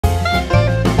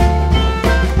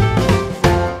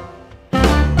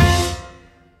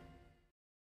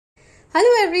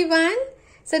Hello everyone.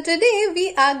 So today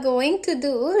we are going to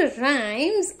do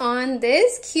rhymes on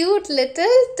this cute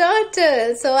little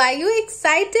turtle. So are you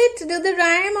excited to do the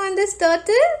rhyme on this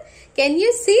turtle? Can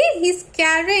you see he's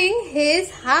carrying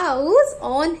his house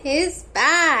on his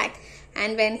back,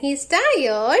 and when he's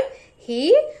tired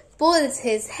he pulls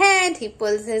his head, he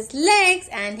pulls his legs,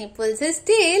 and he pulls his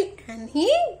tail, and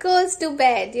he goes to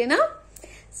bed,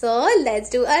 So let's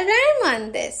do a rhyme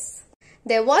on this.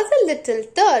 There was a little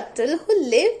turtle who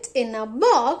lived in a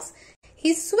box.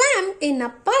 He swam in a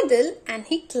puddle and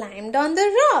he climbed on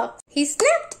the rocks. He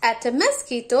snapped at a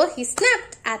mosquito, he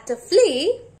snapped at a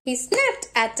flea. He snapped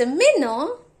at a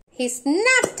minnow, he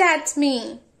snapped at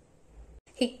me.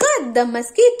 He caught the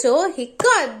mosquito, he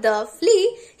caught the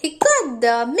flea, he caught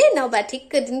the minnow, but he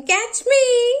couldn't catch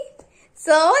me.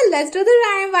 So let's do the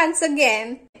rhyme once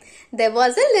again. There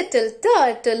was a little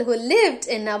turtle who lived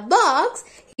in a box.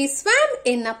 He swam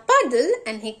in a puddle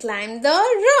and he climbed the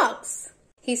rocks.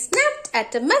 He snapped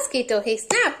at a mosquito, he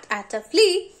snapped at a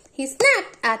flea, he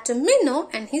snapped at a minnow,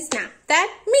 and he snapped at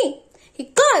me. He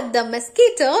caught the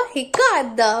mosquito, he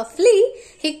caught the flea,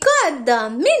 he caught the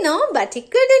minnow, but he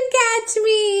couldn't catch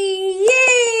me.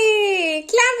 Yay!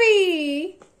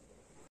 Clappy!